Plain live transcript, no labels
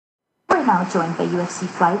are now joined by UFC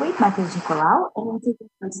flyweight Matheus Nicolau, and we'll take the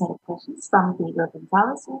first set of questions from Pedro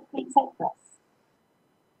Gonzalez with Ringside Press.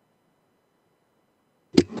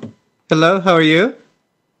 Hello, how are you?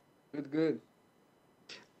 Good.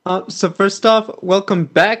 So first off, welcome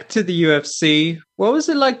back to the UFC. What was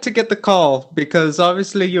it like to get the call? Because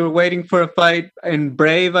obviously you were waiting for a fight in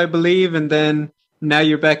Brave, I believe, and then now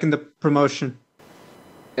you're back in the promotion.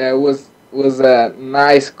 Yeah, it was a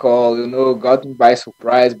nice call. Got me by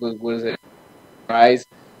surprise, but was a surprise.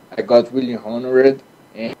 I got really honored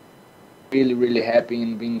and really happy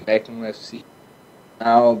in being back in UFC.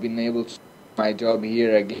 Now being able to do my job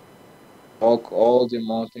here again, walk all the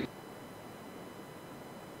mountains.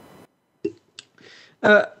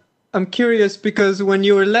 Uh, I'm curious because when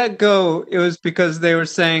you were let go, it was because they were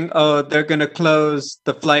saying, oh, they're going to close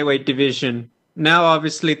the flyweight division. Now,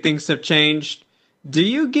 obviously, things have changed. Do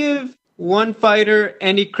you give one fighter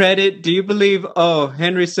any credit? Do you believe, oh,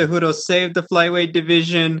 Henry Cejudo saved the flyweight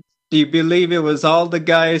division? Do you believe it was all the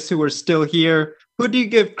guys who were still here? Who do you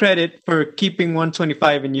give credit for keeping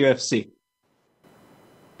 125 in UFC?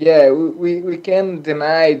 Yeah, we can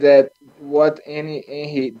deny that what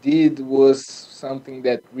Henry did was something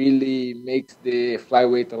that really makes the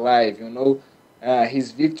flyweight alive.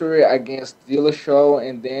 His victory against Dillashaw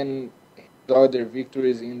and then his other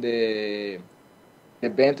victories in the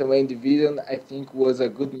bantamweight division, I think was a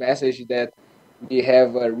good message that we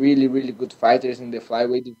have really good fighters in the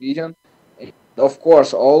flyweight division. And of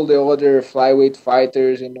course, all the other flyweight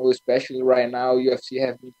fighters, especially right now, UFC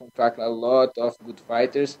have been contracting a lot of good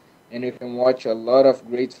fighters, and you can watch a lot of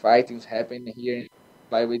great fightings happening here in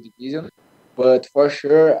the flyweight division. But for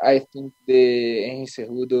sure, I think the Henry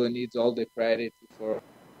Cejudo needs all the credit for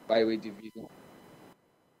flyweight division.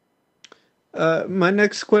 My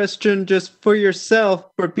next question, just for yourself,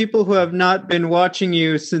 for people who have not been watching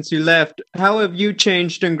you since you left, how have you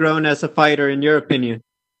changed and grown as a fighter, in your opinion?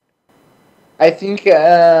 I think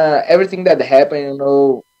everything that happened,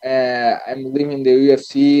 I'm leaving the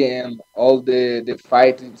UFC and all the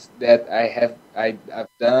fights that I've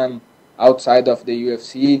done outside of the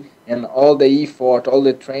UFC and all the effort, all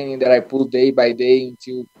the training that I put day by day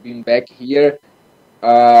into being back here,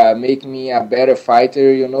 make me a better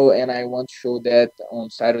fighter, and I want to show that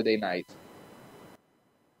on Saturday night.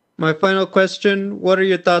 My final question, what are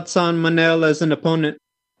your thoughts on Manel as an opponent?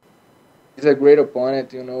 He's a great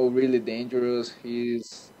opponent, really dangerous. He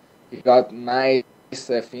got nice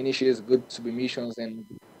finishes, good submissions, and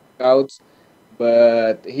outs.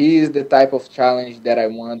 But he is the type of challenge that I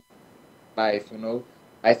want in life.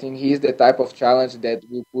 I think he's the type of challenge that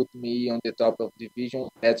will put me on the top of division.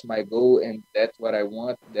 That's my goal, and that's what I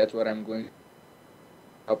want. That's what I'm going to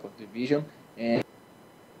top of division. And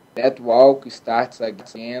that walk starts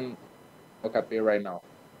again. Manel Kape right now.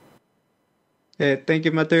 Hey, thank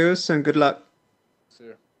you, Matheus, and good luck.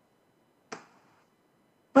 Sir.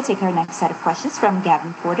 We'll take our next set of questions from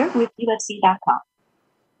Gavin Porter with UFC.com.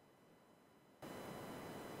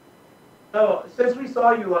 So, since we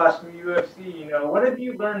saw you last from UFC, what have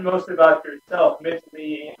you learned most about yourself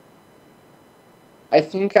mentally? I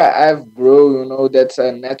think I've grown, that's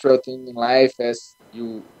a natural thing in life as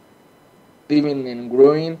you living and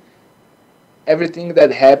growing. Everything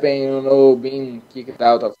that happened, being kicked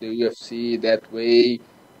out of the UFC that way,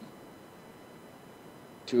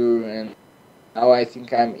 too, and now I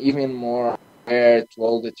think I'm even more prepared to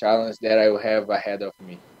all the challenges that I will have ahead of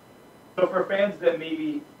me. So, for fans that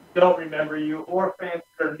maybe don't remember you, or fans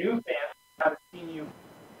that are new fans who haven't seen you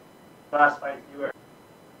last fight in UFC,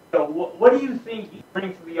 so what do you think you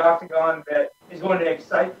bring to the octagon that is going to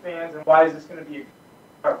excite fans, and why is this going to be a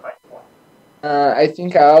hard fight for? I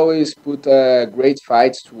think I always put great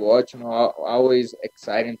fights to watch, always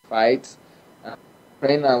exciting fights.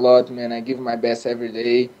 Train a lot, man. I give my best every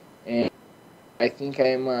day, and I think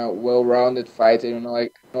I'm a well-rounded fighter. I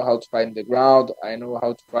know how to fight in the ground. I know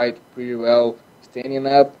how to fight pretty well standing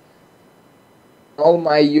up. All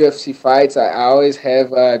my UFC fights, I always have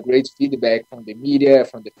great feedback from the media,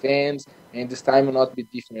 from the fans, and this time will not be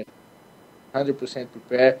different. 100%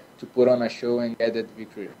 prepared to put on a show and get that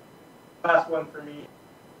victory. Last one for me.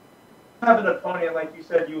 You have an opponent, like you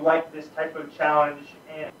said, you like this type of challenge,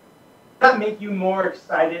 and does that make you more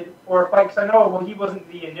excited for a fight? Because I know, well, he wasn't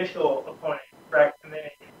the initial opponent, correct? And then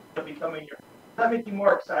it ended up becoming your. Does that make you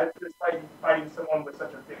more excited for this fight, fighting someone with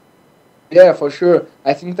such a big? Yeah, for sure.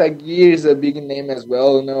 I think Tagir is a big name as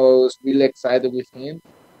well. I was really excited with him.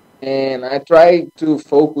 And I try to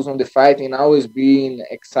focus on the fight and always being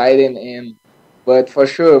excited. But for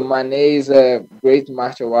sure, Mane is a great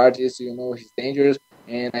martial artist. He's dangerous.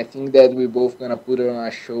 And I think that we're both going to put on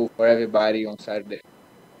a show for everybody on Saturday.